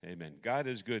Amen. God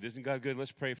is good. Isn't God good?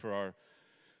 Let's pray for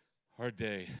our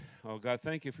day. Oh, God,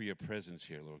 thank you for your presence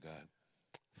here, Lord God.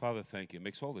 Father, thank you. It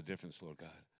makes all the difference, Lord God.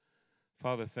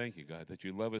 Father, thank you, God, that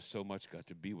you love us so much, God,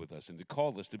 to be with us and to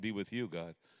call us to be with you,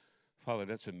 God. Father,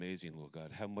 that's amazing, Lord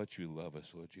God, how much you love us,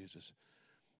 Lord Jesus.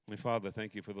 And Father,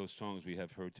 thank you for those songs we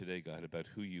have heard today, God, about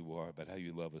who you are, about how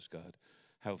you love us, God,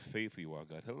 how faithful you are,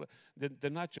 God.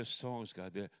 They're not just songs,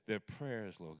 God. They're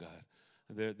prayers, Lord God.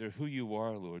 They're who you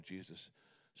are, Lord Jesus.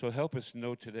 So help us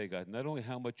know today, God, not only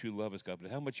how much you love us, God,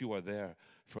 but how much you are there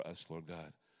for us, Lord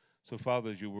God. So, Father,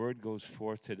 as your word goes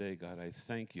forth today, God, I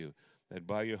thank you that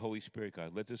by your Holy Spirit,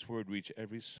 God, let this word reach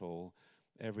every soul,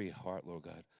 every heart, Lord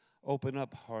God. Open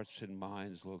up hearts and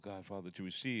minds, Lord God, Father, to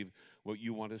receive what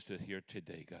you want us to hear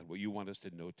today, God, what you want us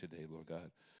to know today, Lord God.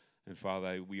 And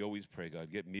Father, we always pray, God,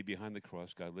 get me behind the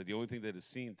cross, God. Let the only thing that is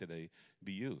seen today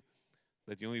be you.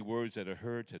 Let the only words that are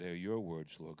heard today are your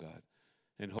words, Lord God.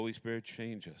 And Holy Spirit,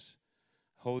 change us.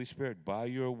 Holy Spirit, by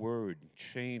your word,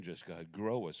 change us, God.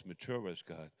 Grow us, mature us,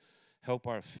 God. Help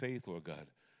our faith, Lord God.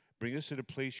 Bring us to the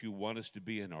place you want us to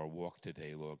be in our walk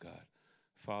today, Lord God.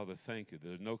 Father, thank you.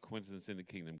 There's no coincidence in the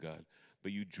kingdom, God.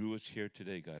 But you drew us here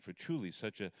today, God, for truly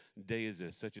such a day as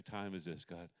this, such a time as this,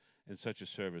 God, and such a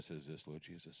service as this, Lord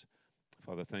Jesus.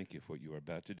 Father, thank you for what you are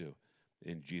about to do.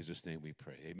 In Jesus' name we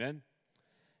pray. Amen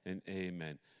and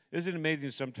amen. Isn't it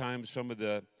amazing sometimes some of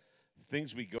the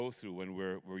things we go through when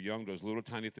we're young, those little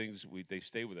tiny things, they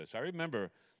stay with us. I remember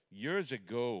years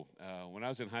ago when I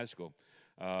was in high school,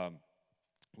 um,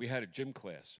 we had a gym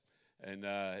class. And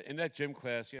in that gym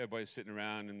class, everybody's sitting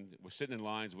around, and we're sitting in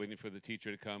lines waiting for the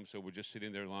teacher to come. So we're just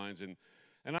sitting there in lines, and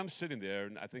I'm sitting there,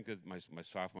 and I think it's my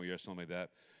sophomore year, something like that.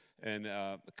 And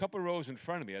a couple rows in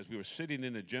front of me, as we were sitting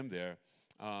in the gym there,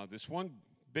 this one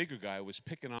bigger guy was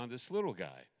picking on this little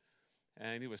guy.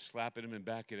 And he was slapping him in the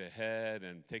back of the head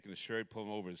and taking his shirt, pulling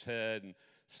him over his head and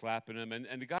slapping him.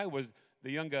 And the guy was, the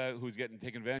young guy who was getting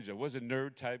taken advantage of, was a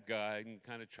nerd type guy and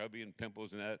kind of chubby and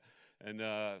pimples and that. And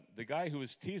the guy who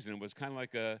was teasing him was kind of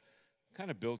like a kind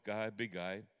of built guy, big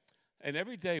guy. And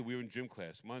every day we were in gym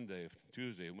class, Monday,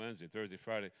 Tuesday, Wednesday, Thursday,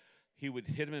 Friday. He would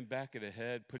hit him in the back of the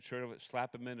head, put shirt over it,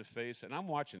 slap him in the face. And I'm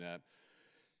watching that.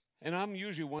 And I'm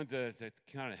usually one to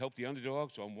kind of help the underdog,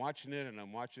 so I'm watching it, and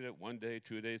I'm watching it 1 day,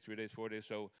 2 days, 3 days, 4 days.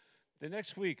 So the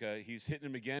next week, he's hitting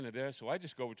him again and there. So I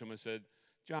just go over to him and said,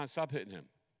 John, stop hitting him.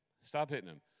 Stop hitting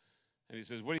him. And he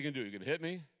says, what are you going to do? You going to hit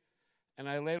me? And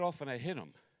I laid off and I hit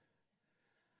him.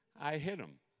 I hit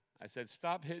him. I said,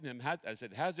 stop hitting him. I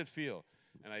said, how's it feel?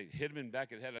 And I hit him in the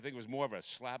back of the head. I think it was more of a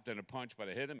slap than a punch, but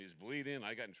I hit him. He's bleeding.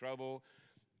 I got in trouble.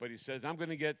 But he says, I'm going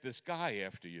to get this guy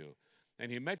after you.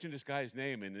 And he mentioned this guy's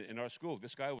name in our school.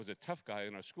 This guy was a tough guy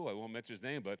in our school. I won't mention his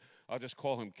name, but I'll just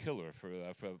call him Killer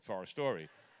for our story.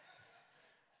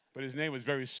 But his name was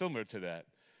very similar to that.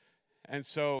 And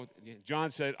so John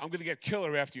said, I'm going to get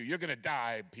Killer after you. You're going to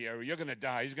die, Pierre. You're going to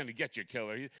die. He's going to get you,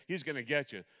 Killer. He's going to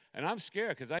get you. And I'm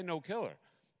scared because I know Killer.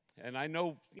 And I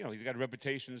know, he's got a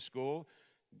reputation in school.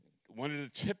 One of the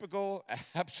typical,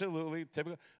 absolutely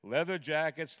typical, leather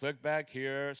jacket, slick back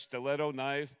here, stiletto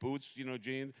knife, boots,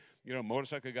 jeans,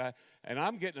 motorcycle guy. And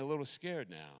I'm getting a little scared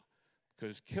now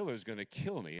because Killer's going to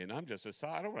kill me. And I'm just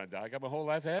I don't want to die. I got my whole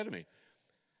life ahead of me.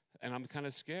 And I'm kind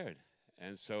of scared.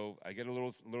 And so I get a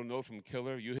little note from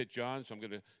Killer. You hit John, so I'm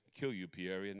going to kill you,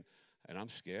 Pierre. And I'm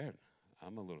scared.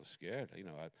 I'm a little scared.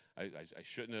 I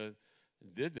shouldn't have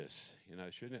did this. I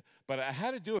shouldn't have. But I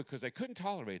had to do it because I couldn't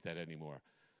tolerate that anymore.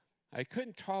 I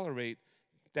couldn't tolerate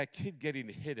that kid getting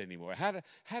hit anymore. I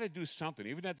had to do something,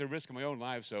 even at the risk of my own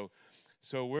life.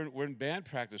 So we're in band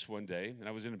practice one day, and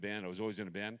I was in a band. I was always in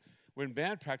a band. We're in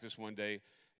band practice one day,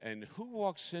 and who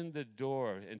walks in the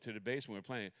door into the basement?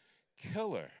 We're playing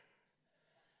Killer.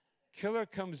 Killer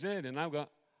comes in, and I'm going,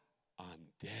 I'm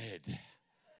dead.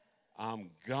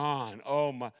 I'm gone.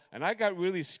 Oh my! And I got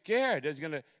really scared. He's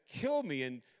going to kill me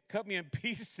and cut me in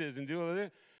pieces and do all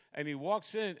that. And he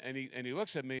walks in, and he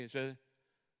looks at me and says,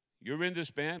 you're in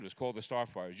this band? It was called the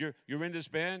Starfires. You're in this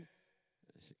band?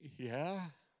 I said, yeah.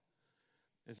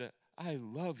 I said, I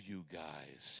love you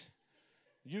guys.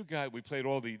 You guys, we played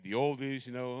all the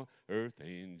oldies, Earth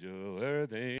Angel,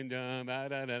 da, da,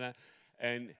 da, da.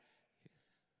 And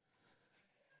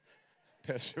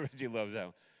Pastor Reggie loves that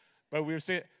one. But we were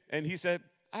saying, and he said,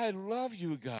 I love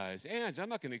you guys. Ange, I'm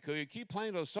not going to kill you. Keep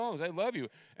playing those songs. I love you.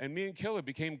 And me and Killer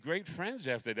became great friends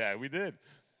after that. We did.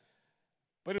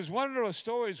 But it was one of those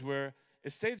stories where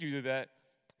it stays with you that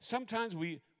sometimes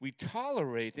we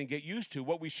tolerate and get used to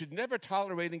what we should never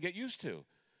tolerate and get used to.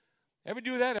 Ever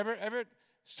do that? Ever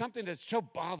something that so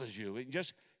bothers you, and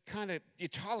just kind of, you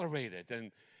tolerate it,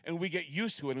 and we get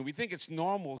used to it, and we think it's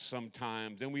normal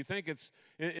sometimes, and we think it's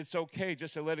okay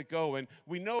just to let it go, and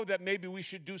we know that maybe we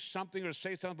should do something or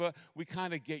say something, but we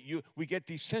kind of we get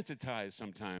desensitized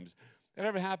sometimes. That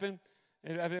ever happen?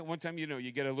 One time,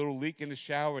 you get a little leak in the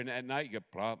shower, and at night you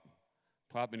get plop,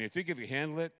 plop, and you think you can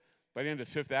handle it. By the end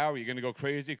of the 5th hour, you're going to go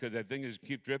crazy because that thing is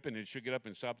keep dripping, and it should get up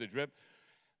and stop the drip.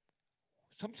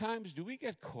 Sometimes do we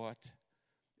get caught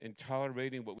in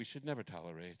tolerating what we should never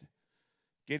tolerate,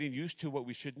 getting used to what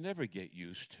we should never get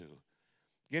used to,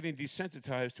 getting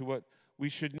desensitized to what we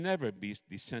should never be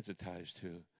desensitized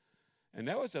to? And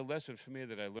that was a lesson for me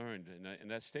that I learned,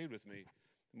 and that stayed with me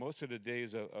most of the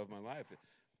days of my life.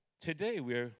 Today,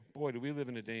 do we live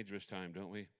in a dangerous time, don't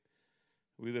we?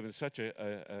 We live in such an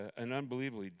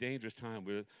unbelievably dangerous time.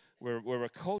 We're a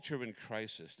culture in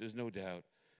crisis, there's no doubt.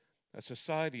 A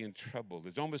society in trouble.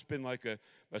 There's almost been like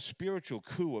a spiritual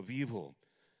coup of evil,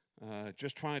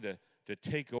 just trying to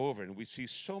take over. And we see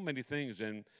so many things.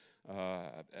 And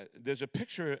there's a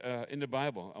picture in the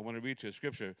Bible, I want to read to a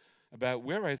scripture, about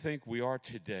where I think we are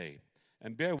today.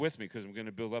 And bear with me because I'm going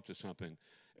to build up to something.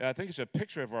 I think it's a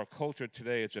picture of our culture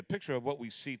today. It's a picture of what we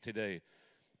see today.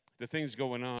 The things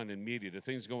going on in media, the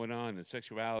things going on in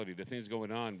sexuality, the things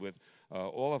going on with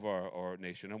all of our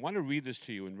nation. I want to read this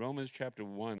to you in Romans chapter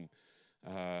 1.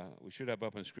 We should have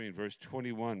up on screen, verse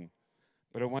 21.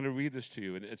 But I want to read this to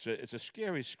you. And it's a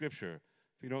scary scripture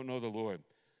if you don't know the Lord.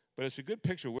 But it's a good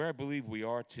picture where I believe we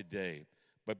are today.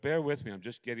 But bear with me. I'm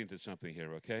just getting to something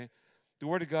here, okay? The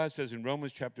Word of God says in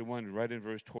Romans chapter 1, right in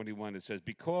verse 21, it says,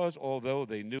 because although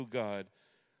they knew God,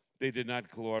 they did not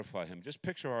glorify him. Just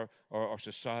picture our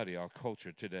society, our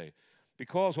culture today.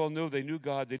 Because although they knew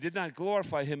God, they did not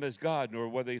glorify him as God, nor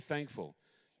were they thankful,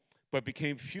 but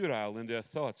became futile in their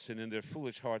thoughts, and in their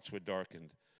foolish hearts were darkened.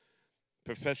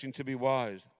 Professing to be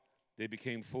wise, they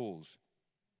became fools,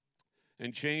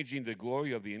 and changing the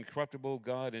glory of the incorruptible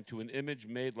God into an image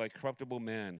made like corruptible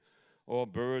man, all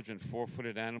birds and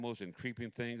four-footed animals and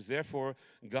creeping things. Therefore,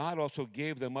 God also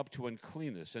gave them up to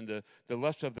uncleanness and the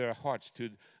lust of their hearts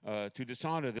to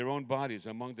dishonor their own bodies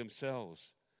among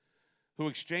themselves, who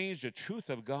exchanged the truth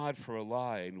of God for a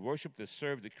lie and worshiped and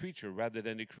served the creature rather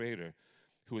than the Creator,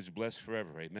 who is blessed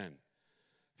forever. Amen.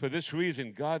 For this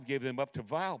reason, God gave them up to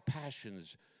vile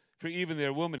passions, for even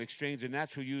their women exchanged the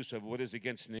natural use of what is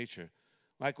against nature.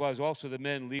 Likewise, also the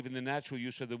men, leaving the natural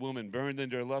use of the woman, burned in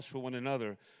their lust for one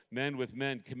another, men with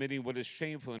men, committing what is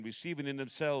shameful and receiving in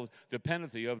themselves the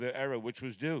penalty of their error, which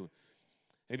was due.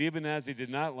 And even as they did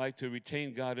not like to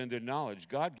retain God in their knowledge,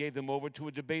 God gave them over to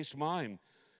a debased mind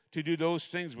to do those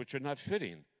things which are not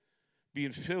fitting,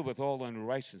 being filled with all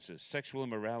unrighteousness, sexual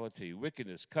immorality,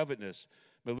 wickedness, covetousness,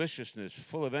 maliciousness,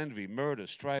 full of envy, murder,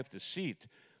 strife, deceit,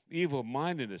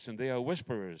 evil-mindedness, and they are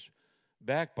whisperers,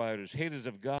 backbiters, haters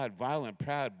of God, violent,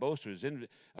 proud, boasters,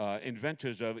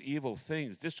 inventors of evil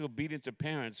things, disobedient to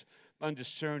parents,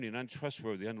 undiscerning,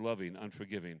 untrustworthy, unloving,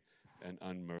 unforgiving, and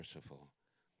unmerciful.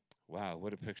 Wow,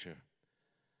 what a picture.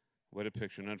 What a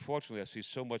picture. And unfortunately, I see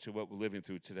so much of what we're living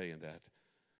through today in that.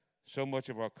 So much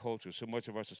of our culture, so much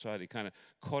of our society kind of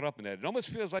caught up in that. It almost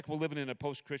feels like we're living in a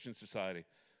post-Christian society.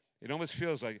 It almost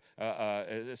feels like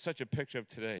it's such a picture of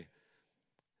today.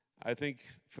 I think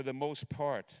for the most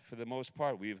part,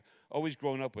 we've always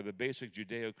grown up with a basic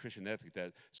Judeo-Christian ethic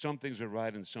that some things are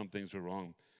right and some things are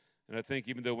wrong. And I think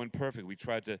even though we're imperfect, we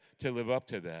try to live up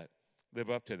to that.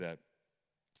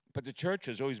 But the church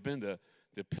has always been the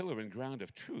pillar and ground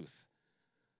of truth.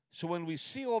 So when we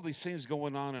see all these things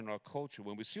going on in our culture,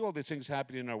 when we see all these things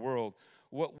happening in our world,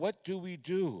 what do we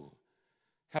do?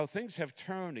 How things have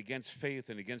turned against faith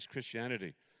and against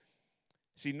Christianity.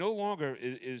 See, no longer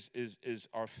is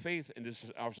our faith in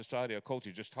our society, our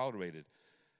culture, just tolerated.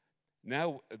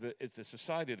 Now it's the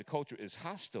society, the culture is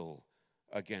hostile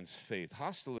against faith,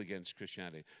 hostile against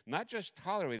Christianity. Not just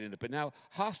tolerating it, but now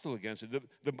hostile against it.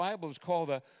 The Bible is called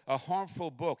a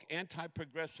harmful book,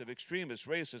 anti-progressive, extremist,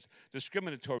 racist,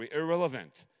 discriminatory,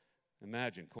 irrelevant.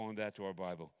 Imagine calling that to our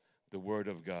Bible, the Word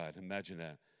of God. Imagine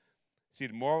that. See,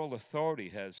 the moral authority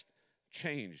has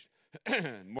changed.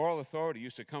 Moral authority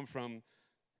used to come from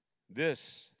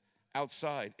this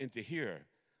outside into here.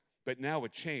 But now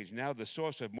it changed. Now the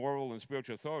source of moral and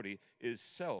spiritual authority is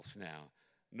self now.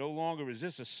 No longer is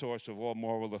this a source of all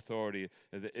moral authority.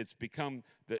 It's become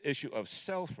the issue of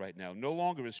self right now. No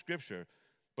longer is Scripture,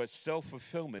 but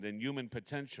self-fulfillment and human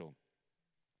potential.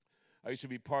 I used to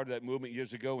be part of that movement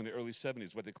years ago in the early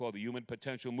 70s, what they call the human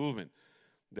potential movement,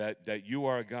 that you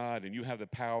are God and you have the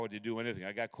power to do anything.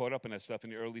 I got caught up in that stuff in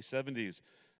the early 70s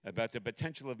about the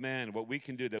potential of man, what we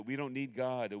can do, that we don't need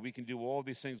God, that we can do all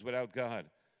these things without God.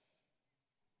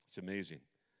 It's amazing.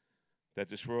 that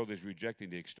this world is rejecting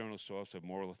the external source of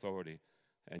moral authority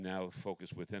and now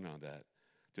focus within on that.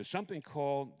 There's something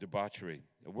called debauchery,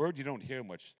 a word you don't hear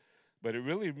much, but it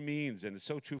really means, and it's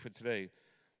so true for today,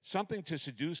 something to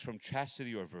seduce from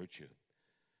chastity or virtue,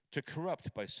 to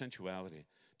corrupt by sensuality,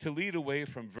 to lead away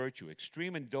from virtue,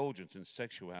 extreme indulgence in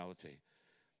sexuality.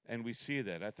 And we see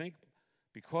that. I think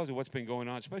because of what's been going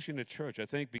on, especially in the church, I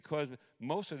think because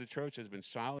most of the church has been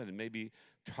silent and maybe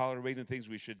tolerating things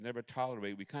we should never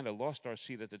tolerate, we kind of lost our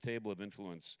seat at the table of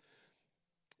influence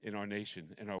in our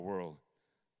nation, in our world.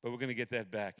 But we're going to get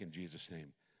that back in Jesus' name.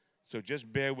 So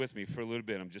just bear with me for a little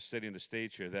bit. I'm just setting the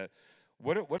stage here. That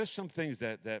what are some things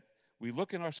that we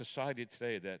look in our society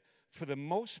today that, for the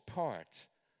most part,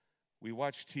 we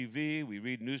watch TV, we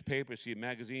read newspapers, see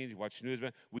magazines, watch news,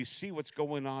 we see what's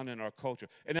going on in our culture.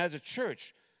 And as a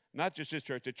church, not just this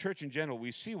church, the church in general,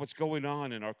 we see what's going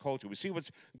on in our culture. We see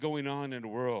what's going on in the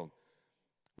world.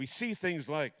 We see things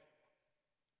like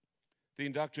the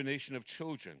indoctrination of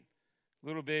children,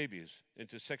 little babies,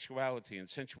 into sexuality and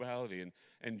sensuality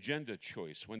and gender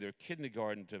choice when they're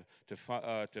kindergarten to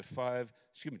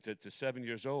 7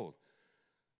 years old.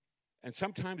 And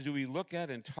sometimes do we look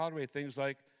at and tolerate things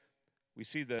like we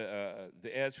see the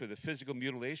ads for the physical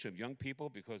mutilation of young people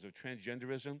because of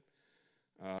transgenderism?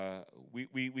 Do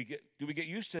we get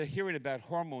used to hearing about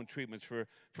hormone treatments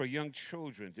for young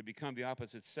children to become the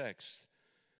opposite sex?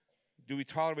 Do we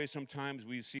tolerate sometimes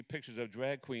we see pictures of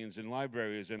drag queens in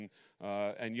libraries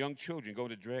and young children going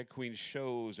to drag queen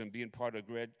shows and being part of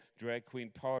drag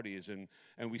queen parties,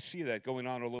 and we see that going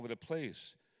on all over the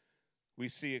place. We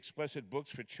see explicit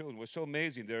books for children. What's so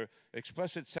amazing, there are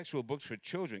explicit sexual books for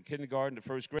children, kindergarten to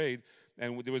first grade,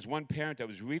 and there was one parent that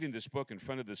was reading this book in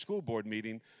front of the school board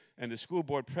meeting, and the school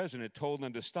board president told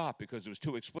them to stop because it was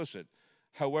too explicit.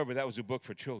 However, that was a book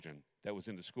for children that was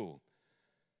in the school.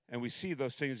 And we see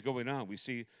those things going on. We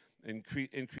see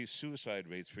increased suicide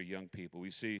rates for young people.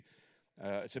 We see,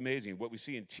 it's amazing, what we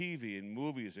see in TV and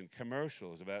movies and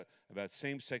commercials about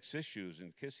same-sex issues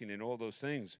and kissing and all those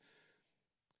things.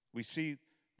 We see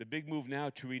the big move now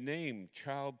to rename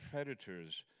child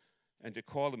predators and to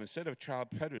call them, instead of child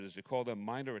predators, to call them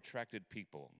minor attracted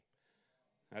people.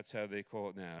 That's how they call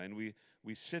it now. And we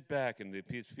sit back, and the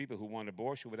people who want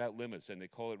abortion without limits, and they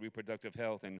call it reproductive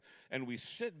health, and we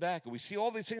sit back, and we see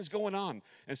all these things going on.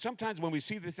 And sometimes when we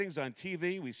see the things on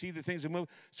TV, we see the things that move,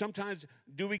 sometimes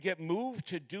do we get moved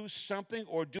to do something,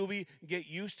 or do we get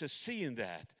used to seeing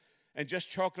that and just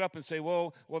chalk it up and say,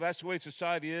 well, that's the way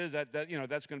society is,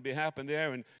 that's going to be happen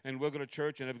there, and we'll go to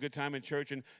church and have a good time in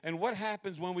church. And what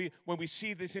happens when we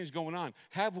see these things going on?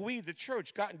 Have we, the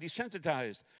church, gotten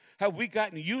desensitized? Have we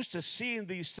gotten used to seeing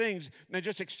these things and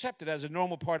just accept it as a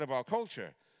normal part of our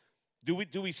culture? Do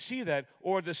we see that?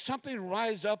 Or does something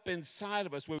rise up inside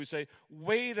of us where we say,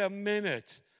 wait a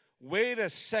minute, wait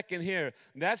a second here.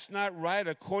 That's not right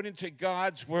according to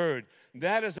God's word.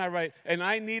 That is not right. And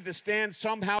I need to stand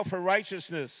somehow for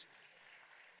righteousness.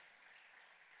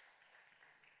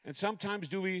 And sometimes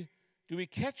do we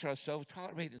catch ourselves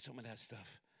tolerating some of that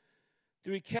stuff?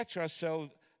 Do we catch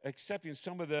ourselves accepting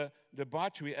some of the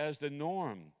debauchery as the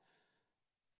norm?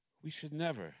 We should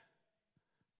never,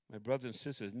 my brothers and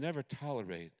sisters, never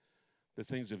tolerate the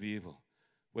things of evil,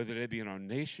 whether they be in our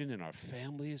nation, in our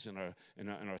families, in our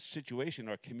situation, in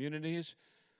our communities.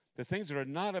 The things that are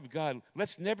not of God,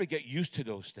 let's never get used to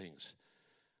those things.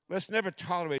 Let's never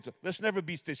tolerate them. Let's never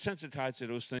be desensitized to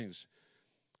those things.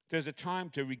 There's a time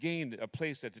to regain a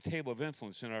place at the table of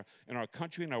influence in our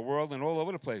country, in our world, and all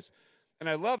over the place. And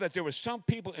I love that there were some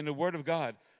people in the Word of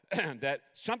God that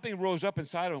something rose up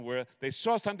inside of them where they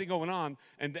saw something going on,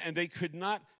 and they could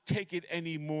not take it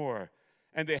anymore.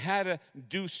 And they had to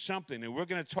do something. And we're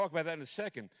going to talk about that in a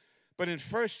second. But in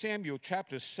 1 Samuel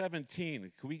chapter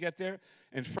 17, can we get there?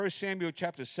 In 1 Samuel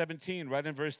chapter 17, right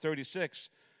in verse 36,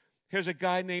 here's a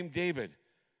guy named David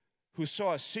who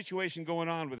saw a situation going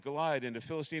on with Goliath and the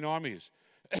Philistine armies.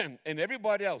 And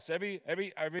everybody else, every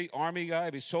army guy,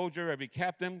 every soldier, every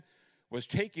captain was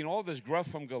taking all this gruff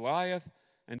from Goliath,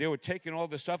 and they were taking all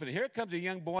this stuff. And here comes a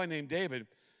young boy named David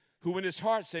who in his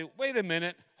heart say, wait a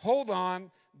minute, hold on,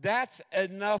 that's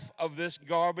enough of this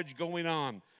garbage going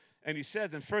on. And he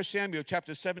says in 1 Samuel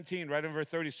chapter 17, right in verse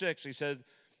 36, he says,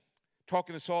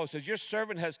 talking to Saul, he says, your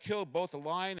servant has killed both a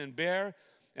lion and bear,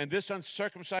 and this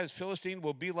uncircumcised Philistine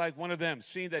will be like one of them,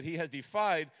 seeing that he has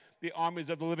defied the armies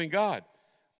of the living God.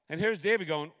 And here's David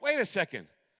going, wait a second.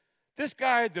 This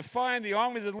guy is defying the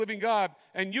armies of the living God,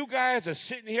 and you guys are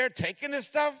sitting here taking this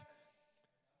stuff?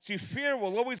 See, fear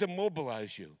will always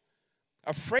immobilize you.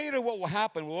 Afraid of what will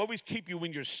happen will always keep you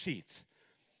in your seat.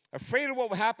 Afraid of what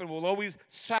will happen will always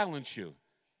silence you.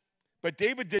 But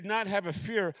David did not have a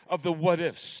fear of the what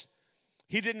ifs.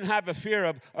 He didn't have a fear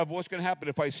of what's going to happen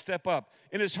if I step up.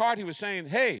 In his heart, he was saying,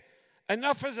 hey,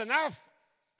 enough is enough.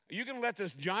 Are you going to let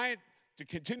this giant to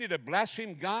continue to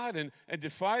blaspheme God and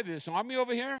defy this army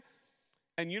over here?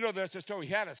 And you know, there's a story.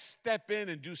 He had to step in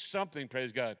and do something,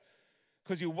 praise God,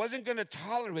 because he wasn't going to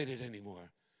tolerate it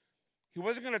anymore. He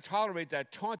wasn't going to tolerate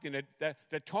that taunting,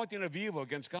 that taunting of evil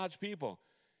against God's people.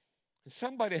 And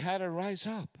somebody had to rise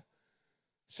up.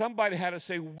 Somebody had to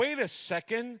say, wait a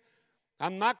second,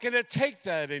 I'm not going to take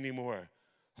that anymore.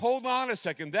 Hold on a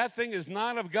second, that thing is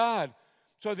not of God.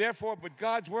 So therefore, with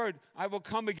God's word, I will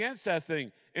come against that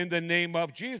thing in the name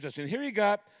of Jesus. And here you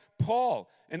got Paul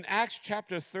in Acts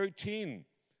chapter 13.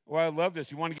 Oh, I love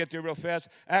this. You want to get there real fast?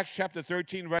 Acts chapter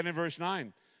 13, right in verse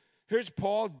 9. Here's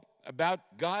Paul about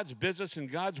God's business and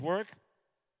God's work.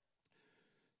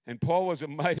 And Paul was a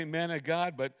mighty man of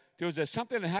God, but there was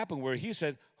something that happened where he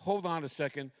said, hold on a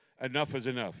second, enough is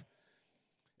enough.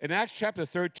 In Acts chapter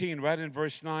 13, right in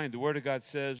verse 9, the word of God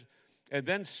says, and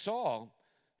then Saul,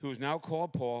 who is now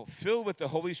called Paul, filled with the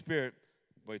Holy Spirit,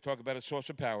 we talk about a source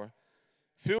of power,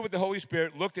 filled with the Holy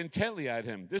Spirit, looked intently at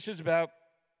him. This is about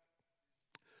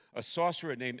a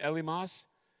sorcerer named Elymas,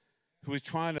 who is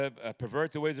trying to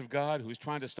pervert the ways of God, who is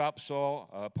trying to stop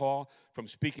Paul from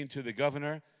speaking to the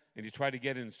governor, and he tried to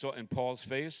get in Paul's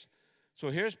face. So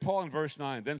here's Paul in verse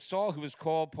 9. Then Saul, who was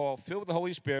called Paul, filled with the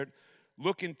Holy Spirit,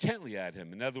 looked intently at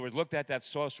him. In other words, looked at that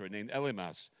sorcerer named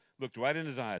Elymas, looked right in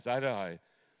his eyes, eye to eye.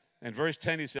 And verse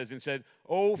 10, he said,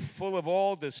 "O full of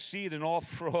all deceit and all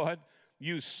fraud,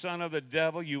 you son of the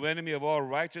devil, you enemy of all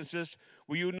righteousness,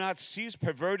 will you not cease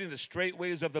perverting the straight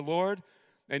ways of the Lord?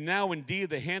 And now indeed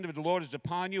the hand of the Lord is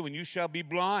upon you, and you shall be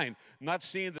blind, not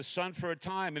seeing the sun for a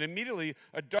time." And immediately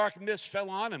a dark mist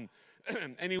fell on him,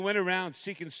 and he went around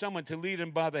seeking someone to lead him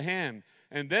by the hand.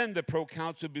 And then the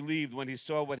proconsul believed when he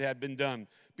saw what had been done,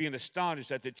 being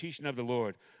astonished at the teaching of the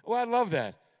Lord. Oh, I love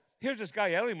that. Here's this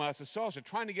guy, Elymas, the sorcerer,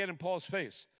 trying to get in Paul's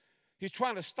face. He's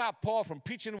trying to stop Paul from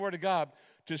preaching the word of God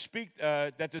to speak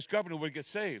that this governor would get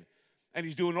saved. And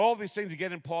he's doing all these things to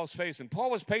get in Paul's face. And Paul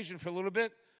was patient for a little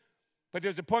bit, but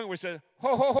there's a point where he said,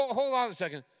 hold on a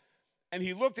second. And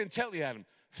he looked intently at him,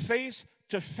 face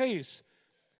to face.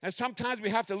 And sometimes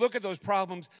we have to look at those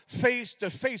problems face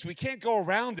to face. We can't go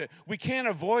around it. We can't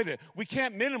avoid it. We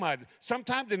can't minimize it.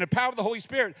 Sometimes in the power of the Holy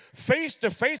Spirit, face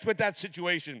to face with that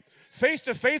situation, face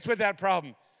to face with that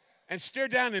problem, and stare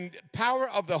down in power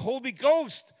of the Holy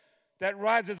Ghost that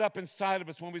rises up inside of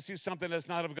us when we see something that's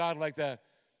not of God like that.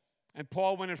 And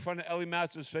Paul went in front of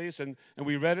Elymas' face, and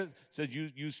we read it, said,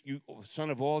 you son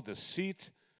of all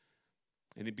deceit.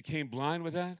 And he became blind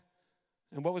with that.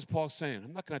 And what was Paul saying?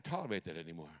 I'm not going to tolerate that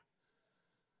anymore.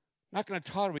 I'm not going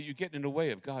to tolerate you getting in the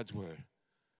way of God's word.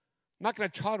 I'm not going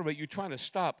to tolerate you trying to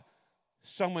stop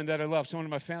someone that I love, someone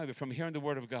in my family, from hearing the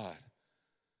word of God.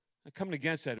 I'm coming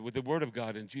against that with the word of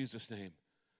God in Jesus' name.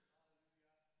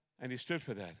 And he stood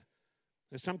for that.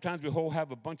 And sometimes we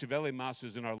have a bunch of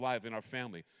Elymases in our life, in our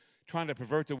family, trying to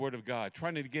pervert the word of God,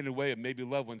 trying to get in the way of maybe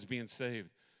loved ones being saved,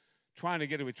 trying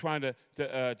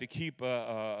to keep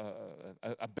a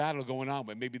battle going on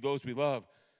with maybe those we love.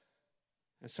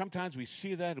 And sometimes we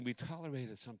see that and we tolerate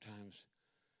it sometimes.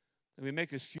 And we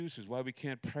make excuses why we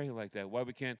can't pray like that, why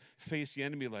we can't face the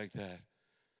enemy like that.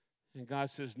 And God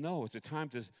says, no, it's a time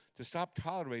to stop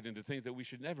tolerating the things that we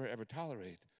should never, ever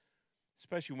tolerate,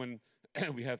 especially when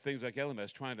we have things like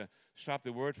Elymas trying to stop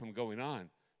the word from going on,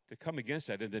 to come against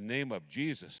that in the name of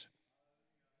Jesus.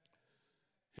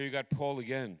 Here you got Paul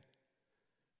again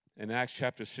in Acts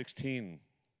chapter 16,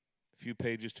 a few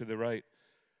pages to the right.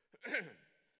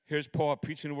 Here's Paul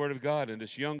preaching the word of God, and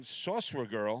this young sorcerer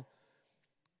girl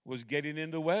was getting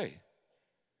in the way.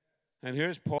 And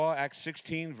here's Paul, Acts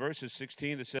 16, verses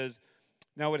 16. It says,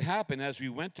 "Now it happened as we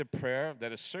went to prayer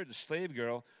that a certain slave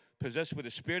girl possessed with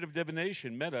a spirit of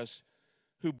divination met us,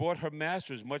 who brought her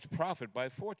masters much profit by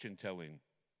fortune-telling.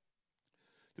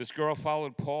 This girl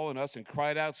followed Paul and us and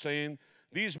cried out, saying,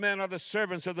 'These men are the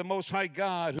servants of the Most High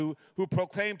God, who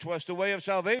proclaim to us the way of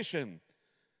salvation.'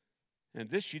 And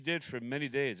this she did for many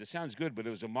days." It sounds good, but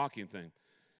it was a mocking thing.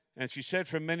 "And she said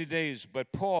for many days,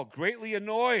 but Paul, greatly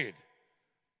annoyed,"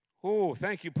 oh,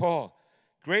 thank you, Paul,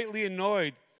 greatly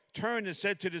annoyed, turned and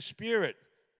said to the Spirit,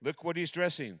 look what he's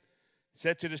dressing,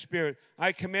 said to the Spirit,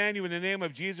 "I command you in the name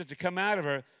of Jesus to come out of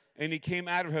her." And he came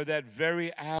out of her that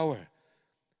very hour.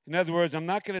 In other words, I'm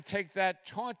not going to take that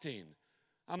taunting.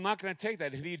 I'm not going to take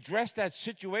that. And he addressed that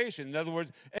situation. In other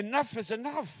words, enough is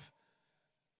enough.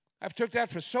 I've took that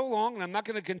for so long, and I'm not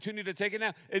going to continue to take it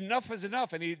now. Enough is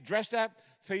enough. And he addressed that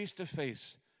face to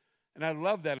face. And I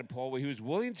love that in Paul, where he was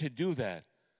willing to do that.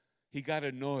 He got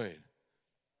annoyed.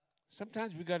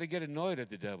 Sometimes we got to get annoyed at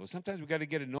the devil. Sometimes we got to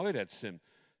get annoyed at sin.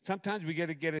 Sometimes we got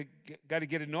to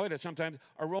get annoyed at sometimes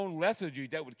our own lethargy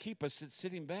that would keep us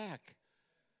sitting back.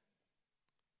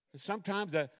 And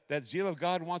sometimes that zeal of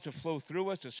God wants to flow through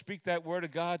us, to speak that word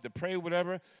of God, to pray,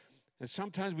 whatever. And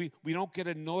sometimes we don't get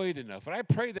annoyed enough. And I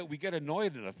pray that we get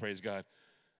annoyed enough, praise God.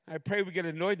 I pray we get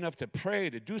annoyed enough to pray,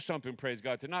 to do something, praise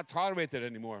God, to not tolerate that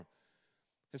anymore.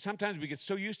 And sometimes we get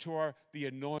so used to the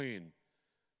annoying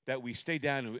that we stay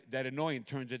down. That annoying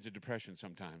turns into depression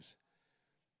sometimes.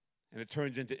 And it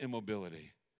turns into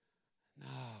immobility. No.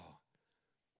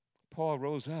 Paul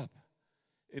rose up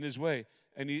in his way,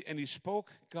 and he spoke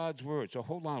God's word. So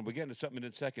hold on, we're getting to something in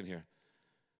a second here.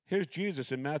 Here's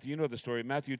Jesus in Matthew. You know the story,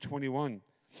 Matthew 21,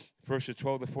 verses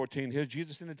 12 to 14. Here's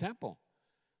Jesus in the temple.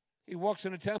 He walks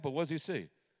in the temple. What does he see?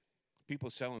 People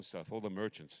selling stuff, all the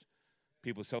merchants.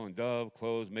 People selling dove,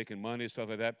 clothes, making money, stuff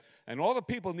like that. And all the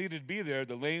people needed to be there,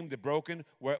 the lame, the broken,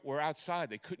 were outside.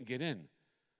 They couldn't get in.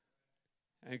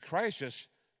 And Christ just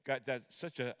got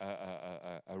such a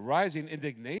rising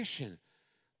indignation.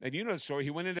 And you know the story.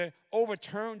 He went in there,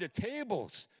 overturned the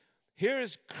tables.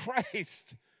 Here's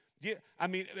Christ. I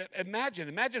mean,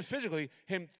 imagine physically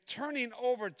him turning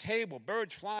over table,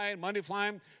 birds flying, money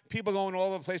flying, people going all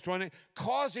over the place running,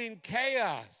 causing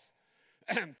chaos,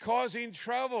 causing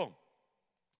trouble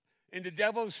in the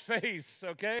devil's face,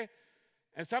 okay?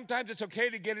 And sometimes it's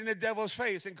okay to get in the devil's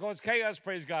face and cause chaos,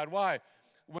 praise God. Why?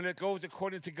 When it goes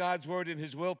according to God's word and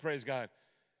his will, praise God.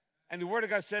 And the word of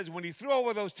God says when he threw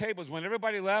over those tables, when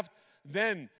everybody left,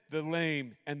 then the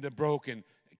lame and the broken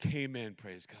came in,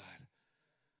 praise God.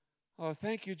 Oh,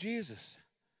 thank you, Jesus.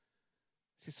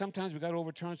 See, sometimes we got to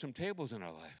overturn some tables in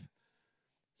our life.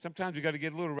 Sometimes we got to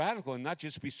get a little radical and not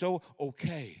just be so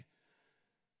okay.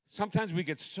 Sometimes we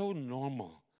get so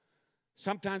normal.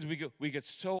 Sometimes we get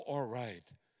so all right.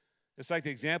 It's like the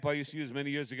example I used to use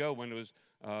many years ago when it was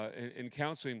in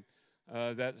counseling,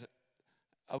 that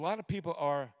a lot of people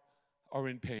are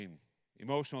in pain,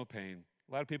 emotional pain.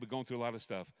 A lot of people going through a lot of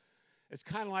stuff. It's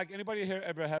kind of like, anybody here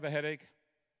ever have a headache?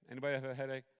 Anybody have a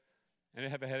headache? And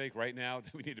have a headache right now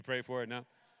that we need to pray for it now?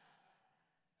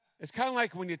 It's kind of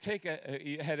like when you take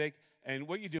a headache, and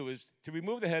what you do is, to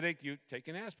remove the headache, you take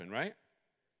an aspirin, right?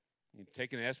 You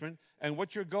take an aspirin, and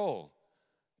what's your goal?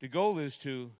 The goal is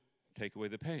to take away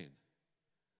the pain.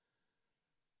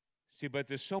 See, but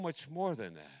there's so much more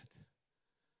than that.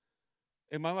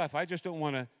 In my life, I just don't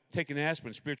want to take an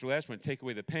aspirin, spiritual aspirin, take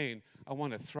away the pain. I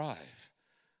want to thrive.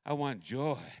 I want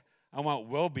joy. I want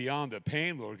well beyond the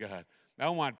pain, Lord God. I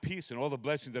want peace and all the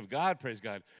blessings of God, praise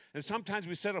God. And sometimes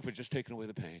we settle for just taking away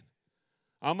the pain.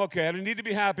 I'm okay. I don't need to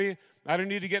be happy. I don't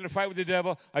need to get in a fight with the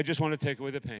devil. I just want to take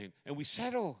away the pain. And we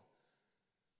settle.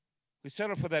 We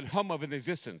settle for that hum of an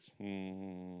existence.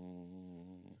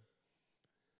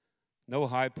 No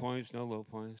high points, no low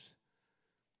points.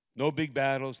 No big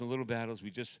battles, no little battles.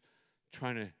 We just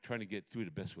trying to get through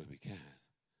the best way we can.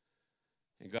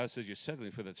 And God says, you're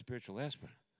settling for that spiritual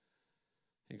aspirin.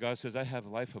 And God says, I have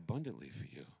life abundantly for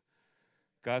you.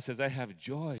 God says, I have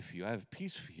joy for you. I have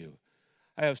peace for you.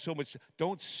 I have so much.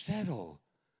 Don't settle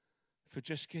for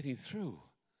just getting through.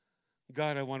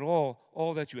 God, I want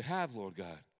all that you have, Lord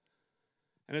God.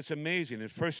 And it's amazing. In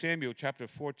 1 Samuel chapter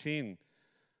 14,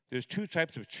 there's two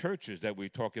types of churches that we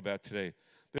talk about today.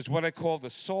 There's what I call the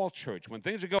Saul church. When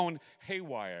things are going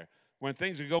haywire, when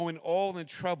things are going all in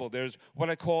trouble, there's what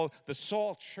I call the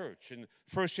Saul church. In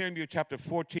 1 Samuel chapter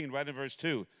 14, right in verse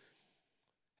 2,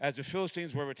 as the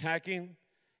Philistines were attacking,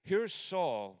 here's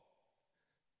Saul,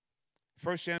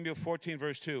 1 Samuel 14,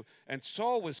 verse 2, and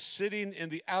Saul was sitting in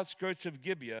the outskirts of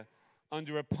Gibeah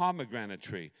under a pomegranate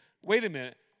tree. Wait a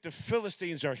minute, the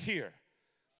Philistines are here.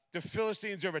 The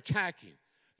Philistines are attacking.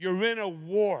 You're in a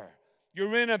war.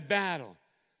 You're in a battle.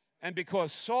 And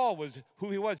because Saul was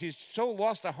who he was, he's so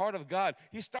lost the heart of God.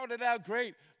 He started out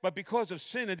great, but because of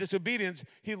sin and disobedience,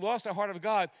 he lost the heart of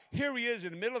God. Here he is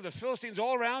in the middle of the Philistines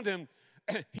all around him.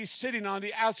 He's sitting on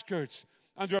the outskirts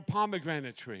under a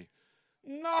pomegranate tree.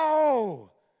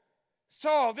 No!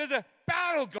 Saul, there's a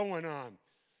battle going on.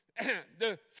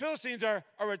 The Philistines are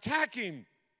attacking.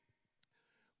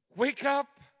 Wake up,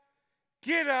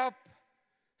 get up,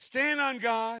 stand on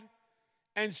God,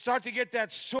 and start to get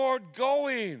that sword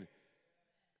going.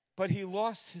 But he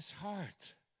lost his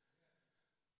heart.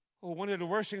 Oh, one of the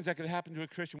worst things that could happen to a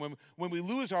Christian, when we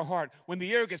lose our heart, when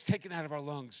the air gets taken out of our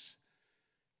lungs,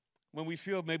 when we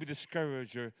feel maybe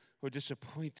discouraged or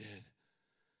disappointed,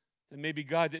 that maybe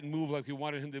God didn't move like we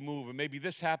wanted him to move, or maybe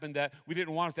this happened that we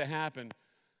didn't want it to happen,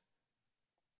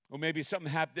 or maybe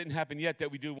something didn't happen yet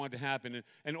that we do want to happen,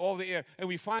 and all the air, and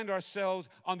we find ourselves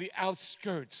on the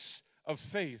outskirts of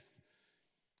faith.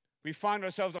 We find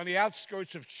ourselves on the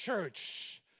outskirts of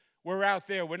church. We're out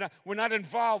there. We're not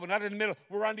involved. We're not in the middle.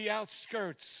 We're on the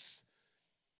outskirts.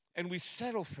 And we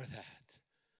settle for that.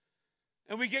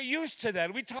 And we get used to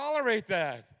that. We tolerate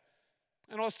that.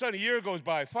 And all of a sudden, a year goes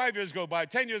by, 5 years go by,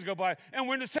 10 years go by, and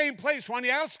we're in the same place. We're on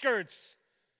the outskirts.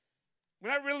 We're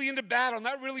not really in the battle,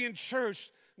 not really in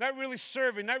church, not really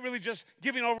serving, not really just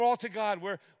giving our all to God.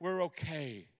 We're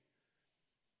okay.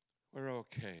 We're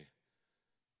okay.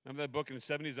 Remember that book in the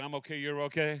 70s, I'm okay, you're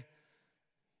okay?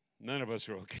 None of us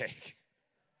are okay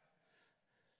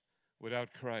without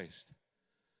Christ.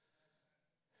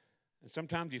 And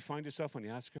sometimes you find yourself on the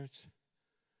outskirts.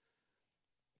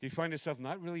 Do you find yourself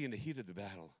not really in the heat of the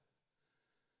battle?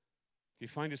 Do you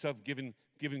find yourself giving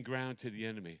ground to the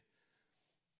enemy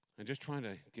and just trying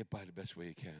to get by the best way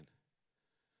you can?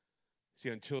 See,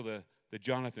 until the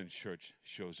Jonathan church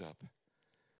shows up.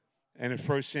 And in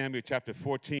 1 Samuel chapter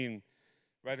 14,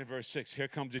 right in verse 6, here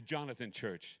comes the Jonathan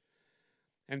church.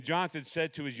 And Jonathan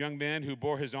said to his young man who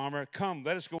bore his armor, "Come,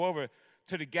 let us go over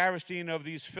to the garrison of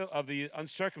the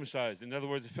uncircumcised," in other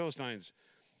words, the Philistines.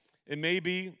 "It may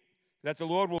be that the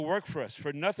Lord will work for us,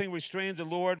 for nothing restrains the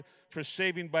Lord for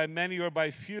saving by many or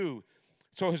by few."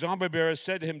 So his armor-bearer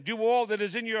said to him, "Do all that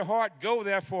is in your heart. Go,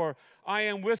 therefore, I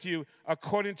am with you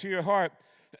according to your heart."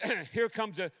 Here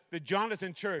comes the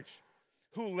Jonathan church,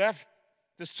 who left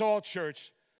the Saul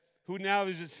church, who now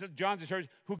is Jonathan church,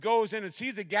 who goes in and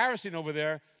sees the garrison over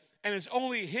there, and it's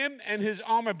only him and his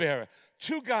armor-bearer.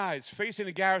 2 guys facing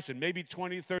the garrison, maybe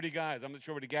 20, 30 guys. I'm not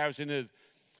sure what the garrison is.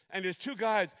 And there's 2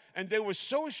 guys, and they were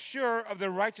so sure of the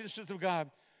righteousness of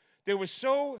God. They were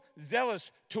so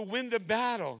zealous to win the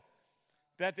battle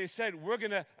that they said, "We're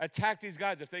going to attack these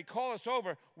guys. If they call us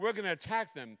over, we're going to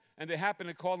attack them." And they happened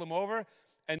to call them over,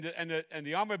 and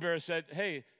the armor bearer said,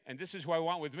 "Hey," and this is who I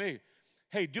want with me,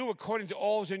 "Hey, do according to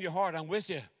all that's in your heart. I'm with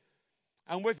you.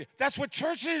 I'm with you." That's what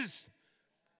church is.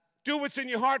 Do what's in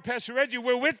your heart, Pastor Reggie.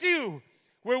 We're with you.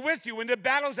 We're with you. In the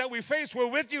battles that we face, we're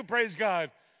with you, praise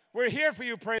God. We're here for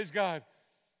you, praise God.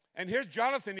 And here's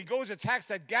Jonathan. He goes, attacks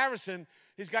that garrison.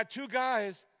 He's got 2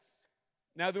 guys.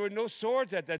 Now, there were no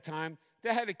swords at that time.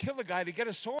 They had to kill a guy to get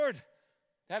a sword.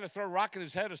 They had to throw a rock in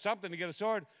his head or something to get a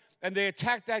sword. And they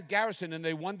attacked that garrison, and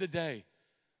they won the day.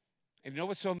 And you know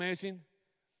what's so amazing?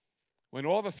 When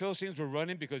all the Philistines were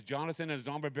running because Jonathan and his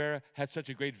armor-bearer had such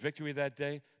a great victory that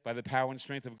day by the power and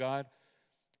strength of God,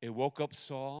 it woke up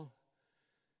Saul.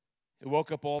 It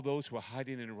woke up all those who were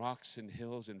hiding in rocks and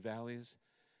hills and valleys,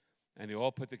 and they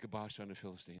all put the kibosh on the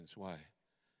Philistines. Why?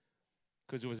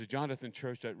 Because it was the Jonathan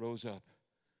church that rose up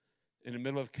in the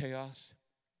middle of chaos,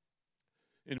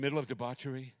 in the middle of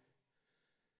debauchery,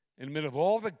 in the middle of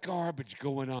all the garbage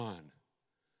going on.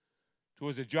 It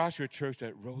was the Joshua church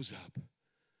that rose up.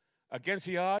 Against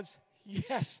the odds?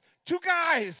 Yes. 2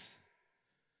 guys.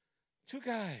 2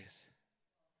 guys.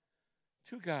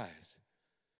 2 guys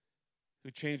who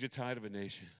changed the tide of a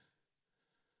nation.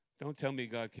 Don't tell me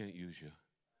God can't use you.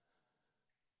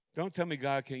 Don't tell me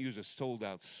God can't use a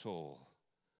sold-out soul.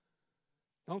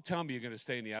 Don't tell me you're going to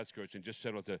stay in the outskirts and just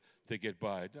settle to get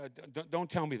by. Don't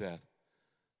tell me that.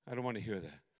 I don't want to hear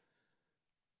that.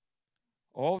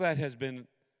 All that has been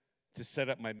to set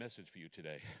up my message for you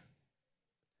today.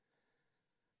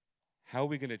 How are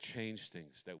we going to change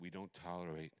things that we don't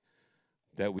tolerate,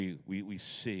 that we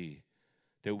see,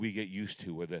 that we get used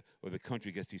to, or the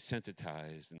country gets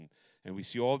desensitized, and we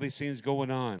see all these things going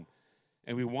on,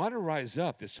 and we want to rise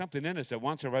up. There's something in us that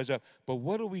wants to rise up, but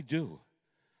what do we do?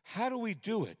 How do we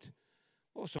do it?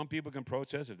 Well, some people can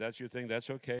protest. If that's your thing, that's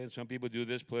okay. And some people do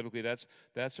this politically, that's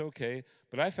okay.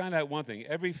 But I found out one thing.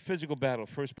 Every physical battle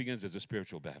first begins as a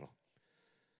spiritual battle.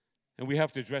 And we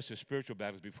have to address the spiritual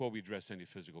battles before we address any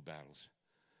physical battles.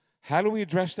 How do we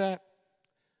address that?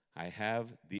 I have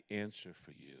the answer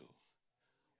for you.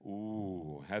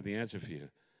 Ooh, I have the answer for you.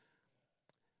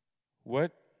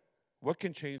 What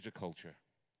can change a culture?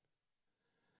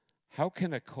 How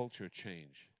can a culture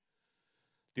change?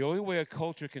 The only way a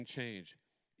culture can change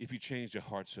if you change the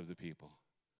hearts of the people.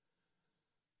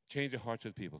 Change the hearts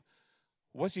of the people.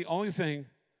 What's the only thing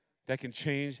that can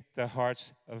change the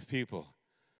hearts of people?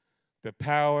 The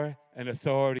power and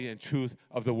authority and truth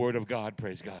of the Word of God,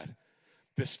 praise God.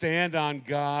 To stand on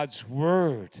God's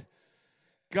Word.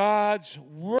 God's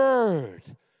Word.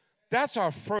 That's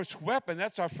our first weapon.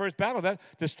 That's our first battle.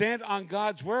 To stand on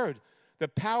God's Word. The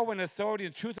power and authority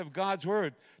and truth of God's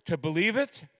Word. To believe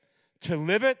it, to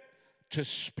live it, to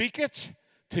speak it,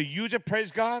 to use it, praise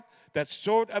God. That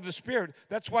sword of the Spirit.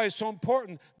 That's why it's so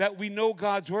important that we know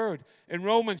God's Word. In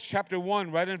Romans chapter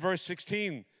 1, right in verse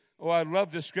 16, oh, I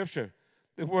love this scripture.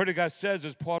 The Word of God says,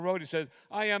 as Paul wrote, he says,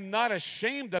 I am not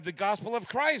ashamed of the gospel of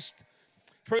Christ.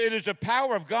 For it is the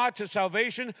power of God to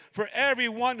salvation for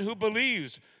everyone who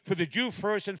believes, for the Jew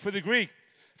first and for the Greek.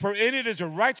 For in it is the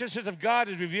righteousness of God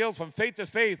is revealed from faith to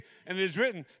faith, and it is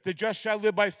written, the just shall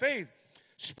live by faith.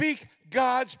 Speak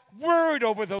God's word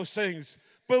over those things.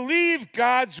 Believe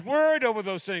God's word over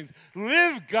those things.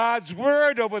 Live God's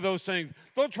word over those things.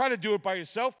 Don't try to do it by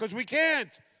yourself, because we can't.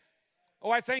 Oh,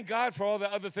 I thank God for all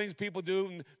the other things people do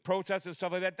and protests and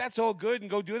stuff like that. That's all good, and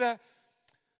go do that.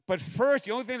 But first,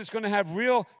 the only thing that's going to have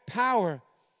real power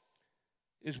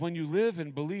is when you live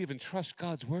and believe and trust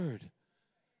God's word.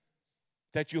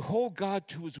 That you hold God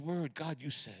to his word. God, you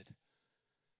said.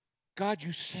 God,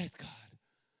 you said, God.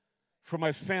 For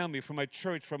my family, for my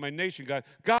church, for my nation, God.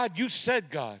 God, you said,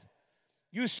 God.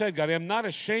 You said, God. I am not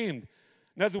ashamed.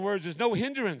 In other words, there's no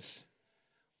hindrance.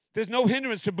 There's no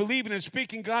hindrance to believing and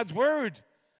speaking God's word.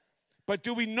 But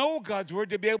do we know God's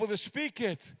word to be able to speak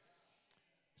it?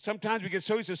 Sometimes we get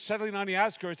so used to settling on the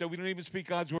outskirts that we don't even speak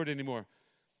God's word anymore.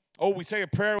 Oh, we say a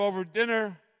prayer over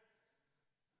dinner.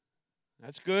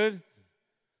 That's good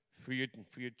for your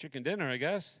chicken dinner, I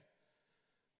guess.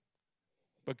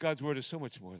 But God's word is so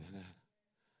much more than that.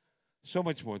 So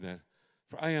much more than that.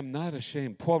 For I am not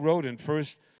ashamed. Paul wrote in 1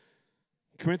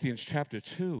 Corinthians chapter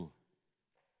 2.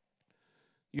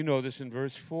 You know this in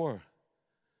verse 4.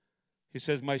 He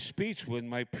says, my speech and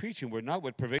my preaching were not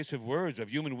with pervasive words of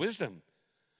human wisdom.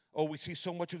 Oh, we see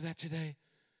so much of that today.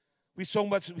 We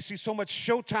see so much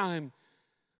showtime.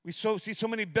 We see so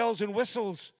many bells and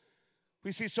whistles.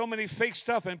 We see so many fake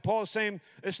stuff. And Paul is saying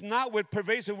it's not with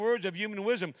pervasive words of human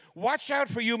wisdom. Watch out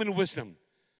for human wisdom.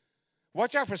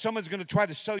 Watch out for someone who's going to try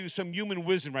to sell you some human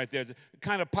wisdom right there. The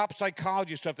kind of pop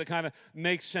psychology stuff that kind of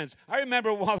makes sense. I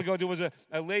remember a while ago there was a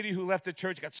lady who left the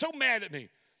church, got so mad at me.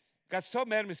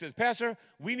 Says, Pastor,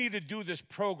 we need to do this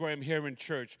program here in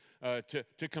church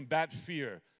to combat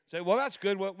fear. I say, well, that's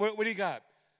good. What do you got?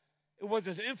 It was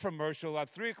this infomercial at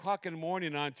 3 o'clock in the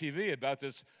morning on TV about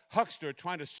this huckster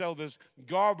trying to sell this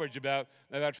garbage about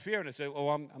fear. And I said, oh,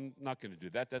 I'm not going to do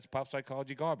that. That's pop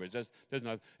psychology garbage. There's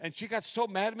not. And she got so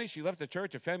mad at me, she left the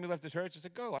church. Her family left the church. I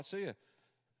said, go, I'll see you.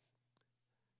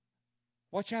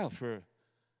 Watch out for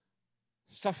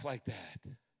stuff like that.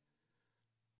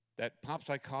 That pop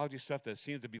psychology stuff that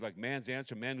seems to be like man's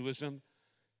answer, man's wisdom,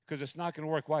 because it's not going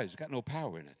to work. Why? It's got no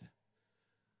power in it.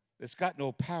 It's got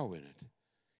no power in it.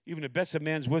 Even the best of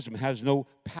man's wisdom has no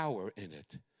power in it.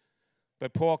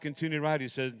 But Paul continued to write, he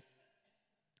said,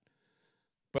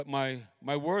 but my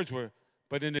words were,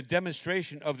 but in a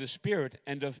demonstration of the Spirit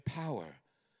and of power,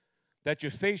 that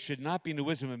your faith should not be in the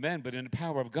wisdom of men, but in the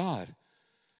power of God.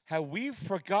 Have we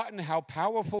forgotten how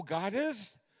powerful God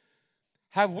is?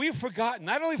 Have we forgotten,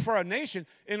 not only for our nation,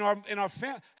 in our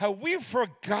family, have we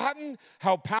forgotten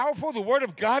how powerful the Word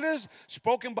of God is,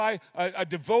 spoken by a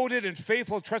devoted and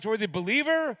faithful, trustworthy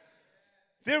believer?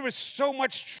 There is so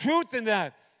much truth in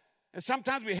that. And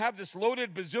sometimes we have this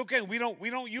loaded bazooka and we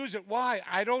don't use it. Why?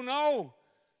 I don't know.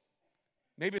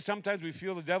 Maybe sometimes we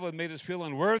feel the devil has made us feel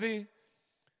unworthy.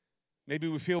 Maybe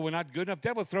we feel we're not good enough. The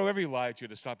devil will throw every lie at you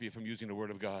to stop you from using the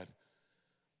Word of God.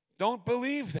 Don't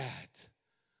believe that.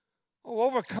 Oh,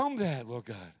 overcome that, Lord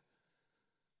God.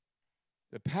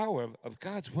 The power of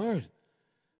God's word.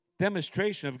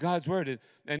 Demonstration of God's word.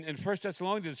 And in 1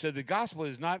 Thessalonians it said the gospel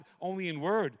is not only in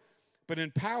word, but in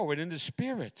power and in the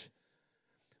Spirit.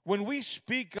 When we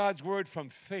speak God's word from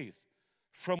faith,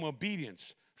 from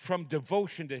obedience, from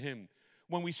devotion to Him,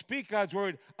 when we speak God's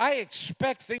word, I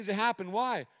expect things to happen.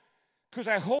 Why? Because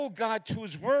I hold God to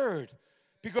His word.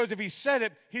 Because if He said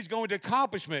it, He's going to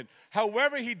accomplish it.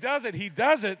 However He does it, He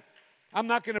does it. I'm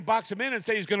not going to box Him in and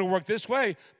say He's going to work this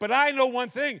way. But I know one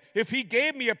thing. If He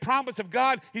gave me a promise of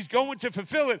God, He's going to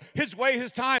fulfill it His way,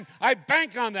 His time. I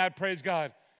bank on that, praise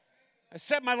God. I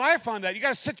set my life on that. You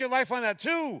got to set your life on that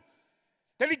too.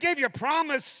 That He gave you a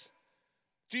promise.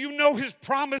 Do you know His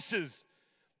promises?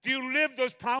 Do you live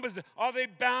those promises? Are they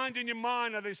bound in your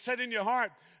mind? Are they set in your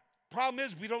heart? Problem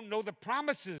is, we don't know the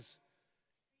promises.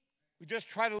 We just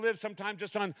try to live sometimes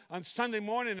just on Sunday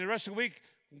morning and the rest of the week,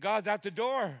 God's out the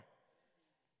door.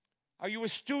 Are you a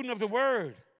student of the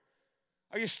Word?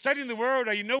 Are you studying the Word?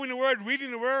 Are you knowing the Word,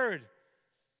 reading the Word?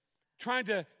 Trying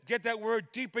to get that Word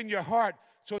deep in your heart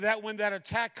so that when that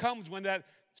attack comes, when that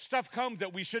stuff comes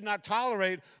that we should not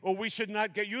tolerate or we should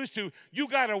not get used to, you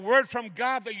got a word from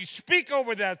God that you speak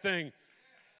over that thing.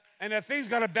 And that thing's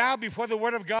got to bow before the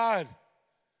Word of God.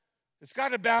 It's got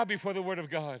to bow before the Word of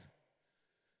God.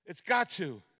 It's got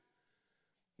to.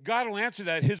 God will answer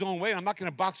that His own way. I'm not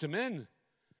going to box Him in.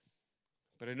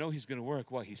 But I know He's going to work.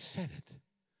 Why? He said it.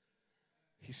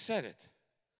 He said it.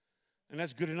 And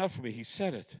that's good enough for me. He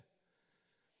said it.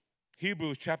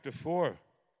 Hebrews chapter 4.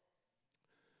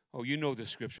 Oh, you know this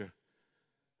scripture.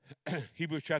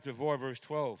 Hebrews chapter 4, verse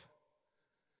 12.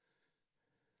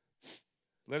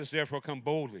 Let us therefore come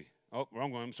boldly. Oh,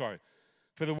 wrong one, I'm sorry.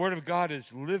 For the word of God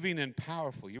is living and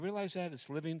powerful. You realize that? It's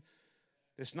living.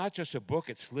 It's not just a book,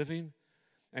 it's living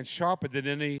and sharper than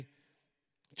any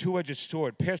two-edged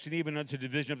sword, piercing even unto the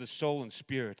division of the soul and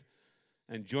spirit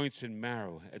and joints and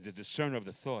marrow, and the discerner of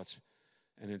the thoughts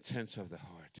and intents of the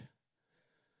heart.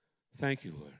 Thank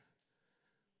you, Lord.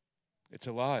 It's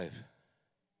alive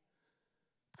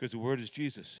because the word is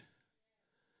Jesus.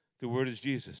 The word is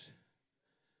Jesus.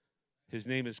 His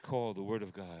name is called the Word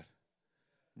of God.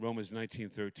 Romans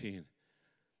 19:13.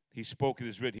 He spoke, it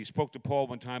is written. He spoke to Paul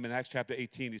one time in Acts chapter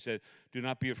 18. He said, do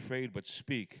not be afraid, but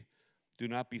speak. Do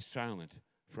not be silent,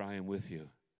 for I am with you.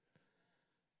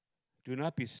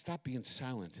 Stop being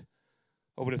silent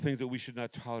over the things that we should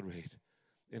not tolerate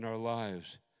in our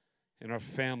lives, in our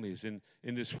families, in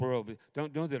this world.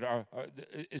 Don't know that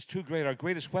it's too great. Our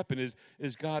greatest weapon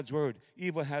is God's word.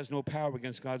 Evil has no power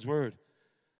against God's word.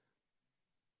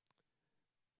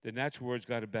 The natural word's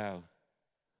got to bow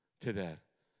to that.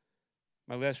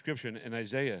 My last scripture in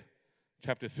Isaiah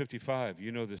chapter 55.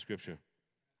 You know this scripture.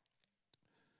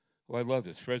 Oh, I love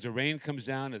this. For as the rain comes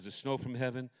down as the snow from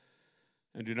heaven,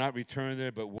 and do not return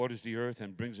there, but waters the earth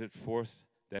and brings it forth,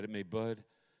 that it may bud,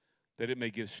 that it may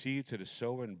give seed to the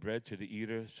sower and bread to the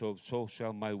eater, so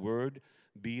shall my word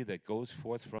be that goes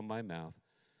forth from my mouth.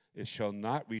 It shall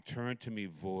not return to me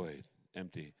void,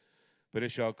 empty, but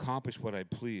it shall accomplish what I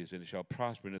please, and it shall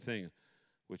prosper in the thing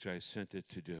which I sent it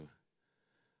to do.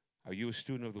 Are you a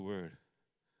student of the word?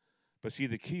 But see,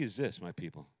 the key is this, my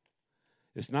people.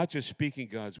 It's not just speaking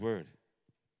God's word.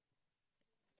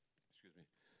 Excuse me.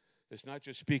 It's not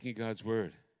just speaking God's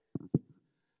word. Do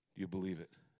you believe it?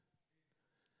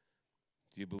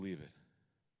 Do you believe it?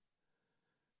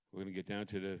 We're going to get down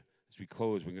to as we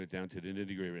close, we're going to get down to the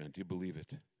nitty-gritty right now. Do you believe it?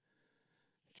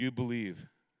 Do you believe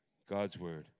God's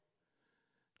word?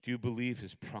 Do you believe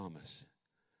his promise?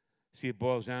 See, it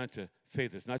boils down to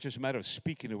faith. It's not just a matter of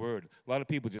speaking the word. A lot of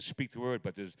people just speak the word,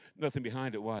 but there's nothing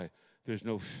behind it. Why? There's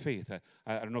no faith.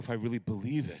 I don't know if I really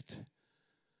believe it.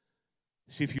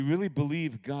 See, if you really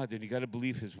believe God, then you got to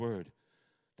believe his word,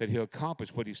 that he'll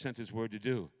accomplish what he sent his word to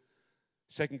do.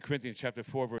 2 Corinthians chapter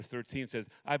 4, verse 13 says,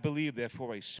 I believe,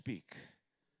 therefore I speak.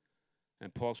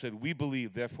 And Paul said, we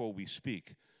believe, therefore we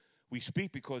speak. We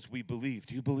speak because we believe.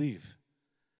 Do you believe?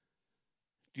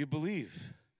 Do you believe?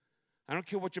 I don't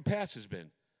care what your past has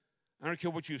been. I don't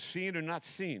care what you've seen or not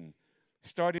seen.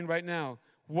 Starting right now,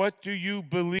 what do you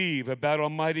believe about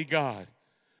Almighty God?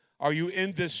 Are you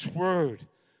in this word?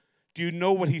 Do you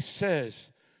know what he says?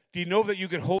 Do you know that you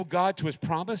can hold God to his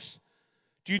promise?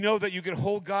 Do you know that you can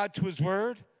hold God to his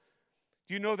word?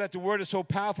 Do you know that the word is so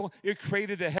powerful? It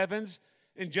created the heavens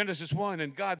in Genesis 1,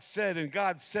 and God said, and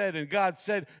God said, and God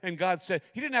said, and God said.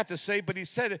 He didn't have to say, but he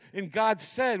said it, and God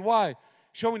said. Why?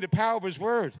 Showing the power of his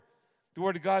word. The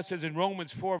word of God says in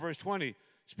Romans 4, verse 20,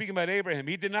 speaking about Abraham,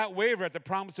 he did not waver at the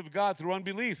promise of God through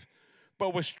unbelief,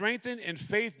 but was strengthened in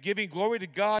faith, giving glory to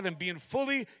God and being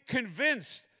fully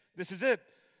convinced, this is it,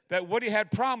 that what he had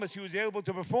promised he was able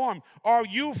to perform. Are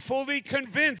you fully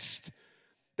convinced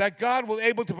that God will be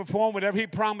able to perform whatever he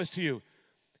promised to you?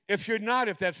 If you're not,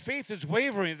 if that faith is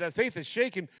wavering, if that faith is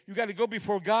shaking, you got to go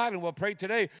before God, and we'll pray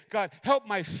today. God, help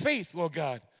my faith, Lord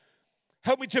God.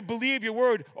 Help me to believe your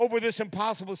word over this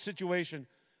impossible situation,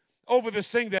 over this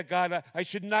thing that, God, I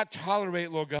should not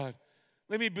tolerate, Lord God.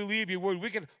 Let me believe your word. We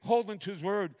can hold into his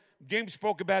word. James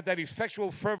spoke about that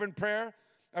effectual, fervent prayer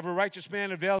of a righteous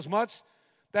man avails much.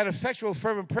 That effectual,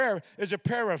 fervent prayer is a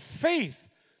prayer of faith,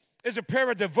 is a prayer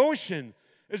of devotion,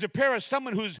 is a prayer of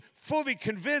someone who's fully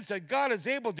convinced that God is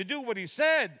able to do what he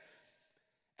said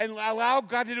and allow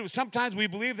God to do it. Sometimes we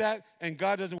believe that, and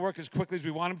God doesn't work as quickly as we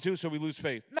want him to, so we lose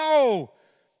faith. No!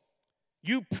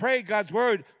 You pray God's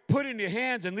word, put it in your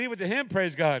hands, and leave it to him,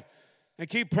 praise God. And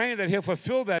keep praying that he'll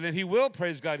fulfill that, and he will,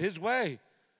 praise God, his way.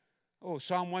 Oh,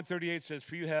 Psalm 138 says,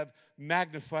 for you have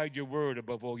magnified your word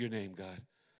above all your name, God.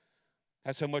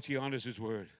 That's how much he honors his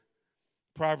word.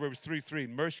 Proverbs 3:3,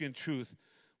 mercy and truth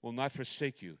will not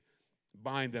forsake you.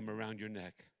 Bind them around your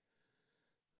neck.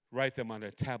 Write them on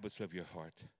the tablets of your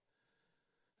heart.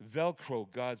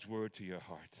 Velcro God's word to your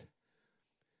heart.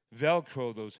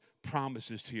 Velcro those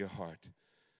promises to your heart.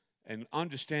 And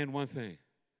understand one thing.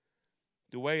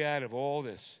 The way out of all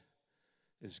this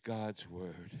is God's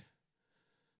word.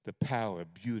 The power,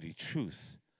 beauty,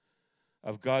 truth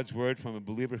of God's word from a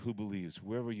believer who believes.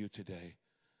 Where are you today?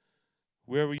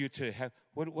 Where are you today?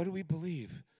 What do we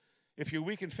believe? If you're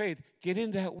weak in faith, get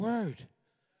in that word.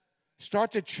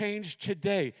 Start to change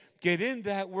today. Get in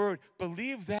that word.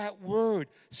 Believe that word.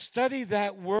 Study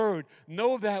that word.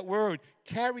 Know that word.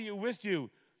 Carry it with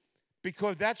you,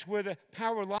 because that's where the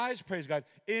power lies, praise God,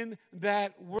 in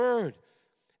that word.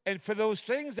 And for those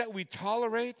things that we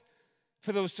tolerate,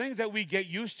 for those things that we get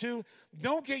used to,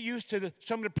 don't get used to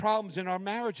some of the problems in our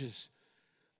marriages.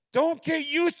 Don't get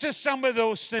used to some of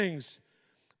those things.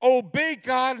 Obey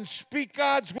God and speak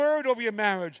God's word over your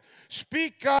marriage.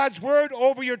 Speak God's word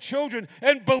over your children,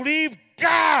 and believe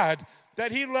God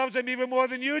that He loves them even more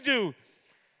than you do.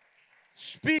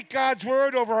 Speak God's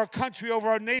word over our country, over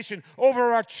our nation,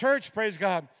 over our church, praise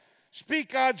God.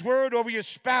 Speak God's word over your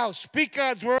spouse. Speak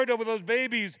God's word over those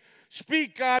babies.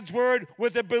 Speak God's word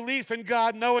with a belief in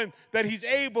God, knowing that He's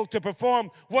able to perform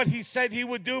what He said He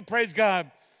would do, praise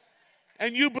God.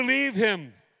 And you believe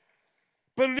Him.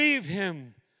 Believe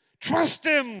Him. Trust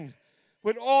Him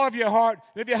with all of your heart.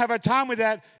 And if you have a time with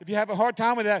that, if you have a hard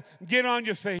time with that, get on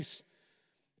your face.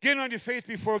 Get on your face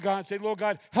before God and say, Lord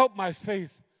God, help my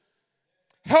faith.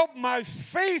 Help my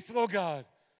faith, Lord God,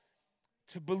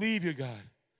 to believe you, God.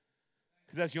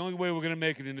 Because that's the only way we're going to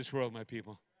make it in this world, my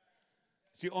people.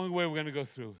 It's the only way we're going to go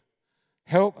through.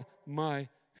 Help my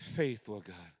faith, Lord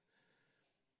God.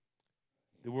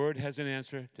 The Word has an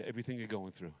answer to everything you're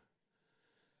going through.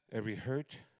 Every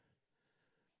hurt,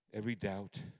 every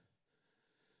doubt,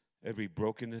 every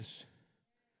brokenness,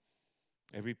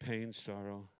 every pain,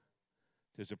 sorrow,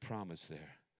 there's a promise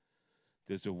there.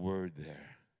 There's a word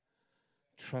there.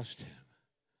 Trust Him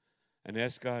and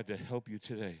ask God to help you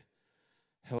today.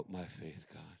 Help my faith,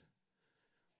 God.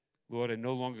 Lord, I'm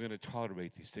no longer going to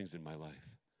tolerate these things in my life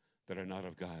that are not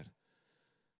of God.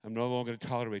 I'm no longer going to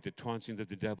tolerate the tauntings of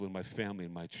the devil in my family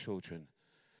and my children.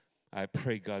 I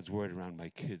pray God's word around my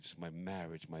kids, my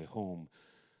marriage, my home,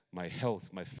 my health,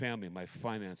 my family, my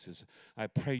finances. I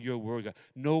pray your word, God.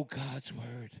 Know God's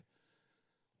word.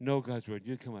 Know God's word.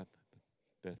 You come up,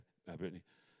 Brittany.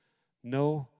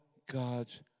 Know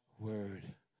God's word.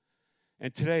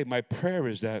 And today, my prayer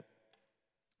is that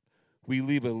we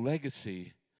leave a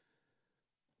legacy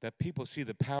that people see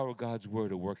the power of God's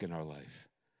word at work in our life.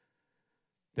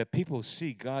 That people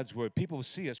see God's word. People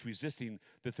see us resisting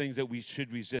the things that we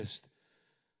should resist.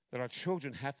 That our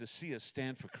children have to see us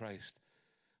stand for Christ.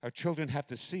 Our children have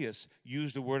to see us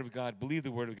use the word of God, believe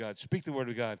the word of God, speak the word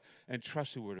of God, and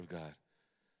trust the word of God.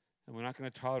 And we're not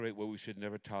going to tolerate what we should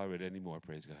never tolerate anymore,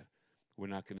 praise God. We're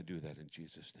not going to do that in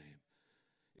Jesus' name.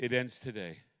 It ends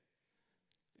today.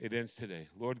 It ends today.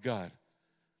 Lord God,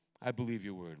 I believe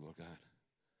your word, Lord God.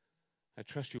 I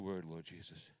trust your word, Lord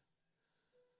Jesus.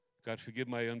 God, forgive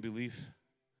my unbelief.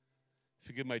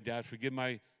 Forgive my doubt. Forgive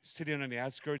my sitting on the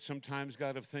outskirts sometimes,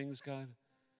 God, of things, God.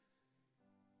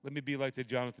 Let me be like the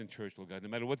Jonathan Church, Lord God. No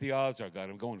matter what the odds are, God,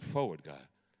 I'm going forward, God.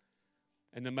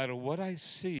 And no matter what I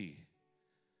see,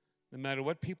 no matter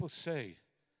what people say,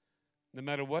 no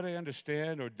matter what I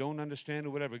understand or don't understand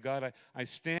or whatever, God, I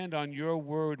stand on your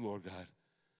word, Lord God.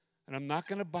 And I'm not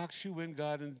going to box you in,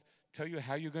 God, and tell you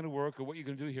how you're going to work or what you're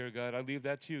going to do here, God. I leave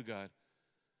that to you, God.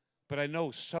 But I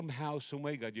know somehow, some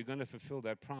way, God, you're going to fulfill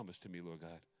that promise to me, Lord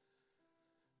God.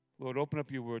 Lord, open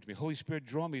up your word to me. Holy Spirit,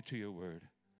 draw me to your word.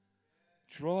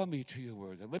 Draw me to your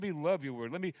word. Let me love your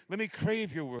word. Let me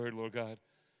crave your word, Lord God.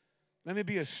 Let me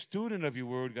be a student of your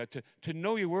word, God, to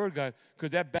know your word, God,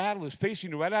 because that battle is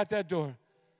facing you right out that door.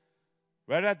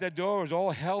 Right out that door is all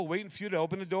hell waiting for you to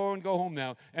open the door and go home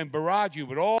now and barrage you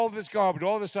with all this garbage,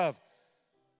 all this stuff.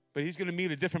 But he's going to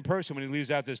meet a different person when he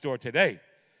leaves out this door today.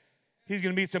 He's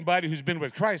going to meet somebody who's been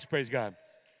with Christ, praise God.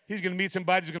 He's going to meet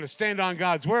somebody who's going to stand on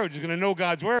God's word, who's going to know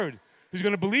God's word, who's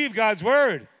going to believe God's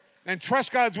word and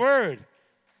trust God's word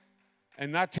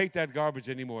and not take that garbage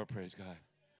anymore, praise God.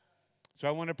 So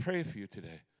I want to pray for you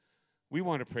today. We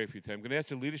want to pray for you today. I'm going to ask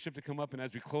the leadership to come up, and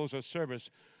as we close our service,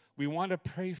 we want to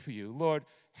pray for you. Lord,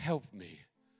 help me.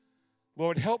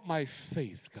 Lord, help my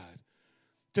faith, God,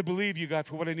 to believe you, God,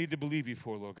 for what I need to believe you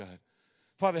for, Lord God.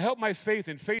 Father, help my faith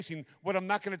in facing what I'm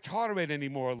not going to tolerate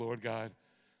anymore, Lord God.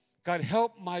 God,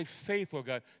 help my faith, Lord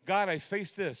God. God, I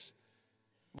face this.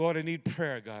 Lord, I need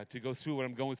prayer, God, to go through what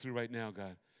I'm going through right now,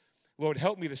 God. Lord,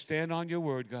 help me to stand on your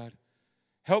word, God.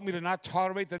 Help me to not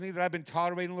tolerate the things that I've been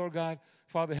tolerating, Lord God.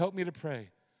 Father, help me to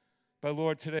pray. But,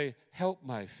 Lord, today, help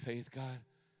my faith, God,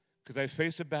 because I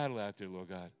face a battle out there, Lord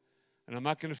God. And I'm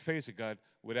not going to face it, God,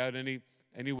 without any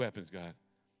weapons, God.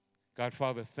 God,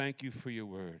 Father, thank you for your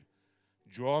word.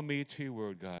 Draw me to your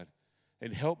word, God,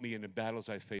 and help me in the battles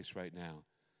I face right now.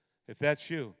 If that's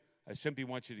you, I simply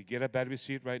want you to get up out of your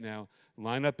seat right now,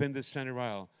 line up in the center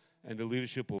aisle, and the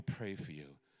leadership will pray for you.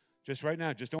 Just right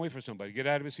now. Just don't wait for somebody. Get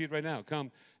out of your seat right now.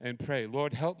 Come and pray.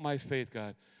 Lord, help my faith,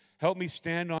 God. Help me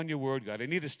stand on your word, God. I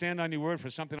need to stand on your word for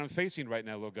something I'm facing right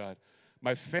now, Lord God.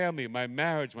 My family, my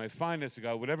marriage, my finances,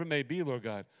 God, whatever it may be, Lord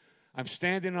God. I'm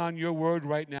standing on your word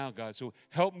right now, God. So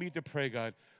help me to pray,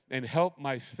 God, and help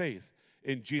my faith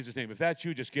in Jesus' name. If that's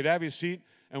you, just get out of your seat,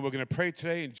 and we're going to pray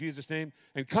today in Jesus' name.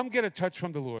 And come get a touch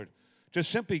from the Lord.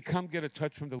 Just simply come get a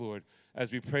touch from the Lord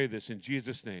as we pray this in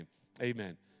Jesus' name.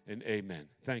 Amen and amen.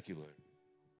 Thank you, Lord.